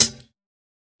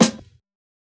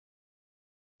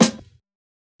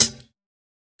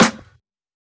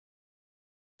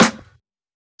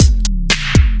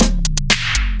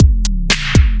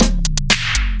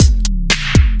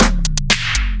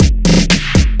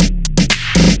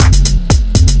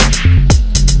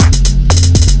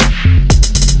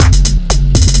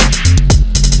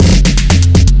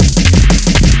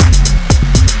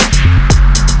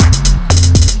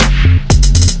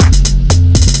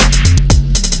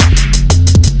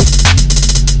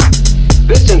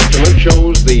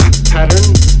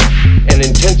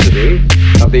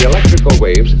of the electrical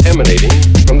waves emanating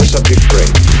from the subject brain.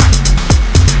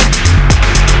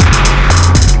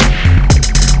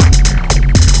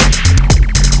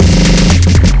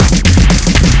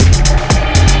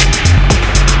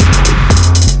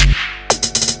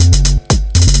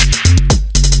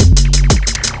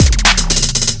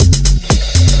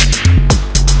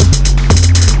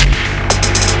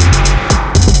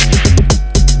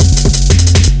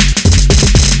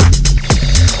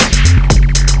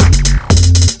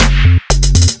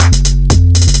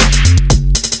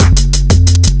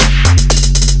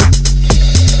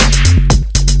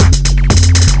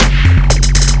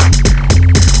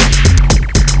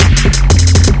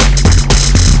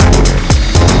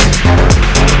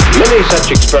 Many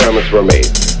such experiments were made,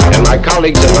 and my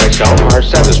colleagues and myself are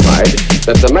satisfied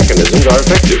that the mechanisms are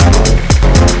effective.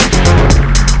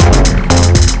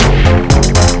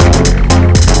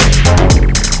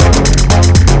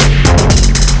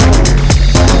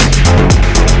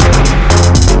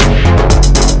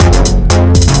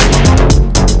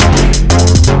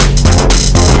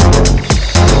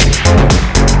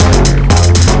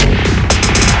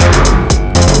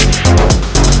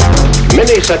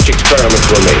 Many such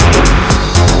experiments were made.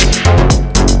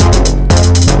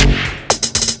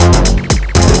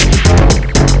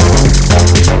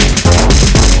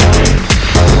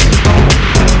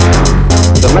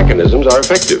 The mechanisms are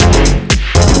effective.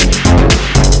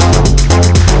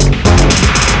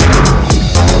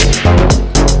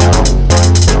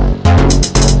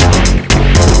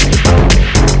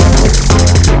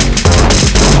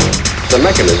 The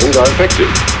mechanisms are effective.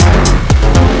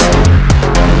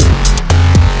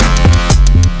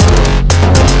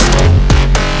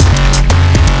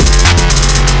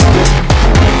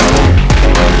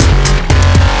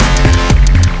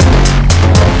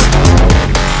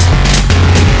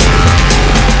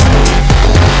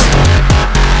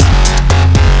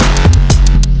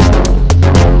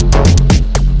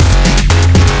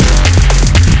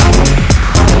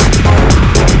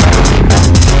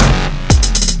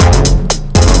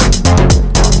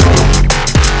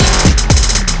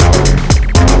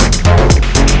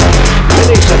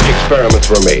 Experiments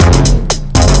were made.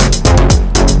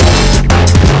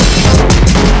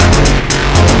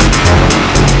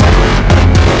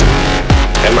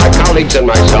 And my colleagues and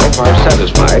myself are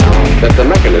satisfied that the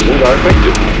mechanisms are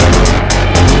effective.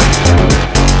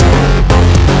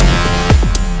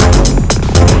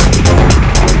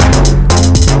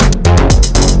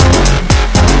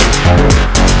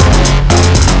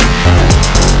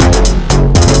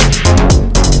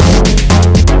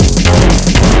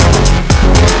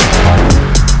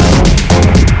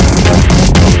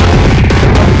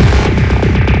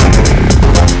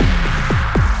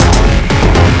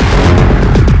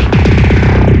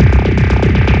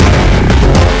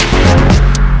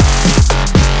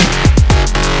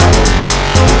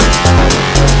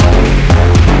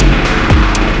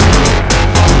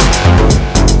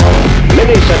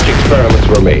 Such experiments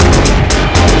were made.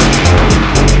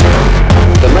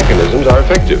 The mechanisms are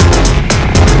effective.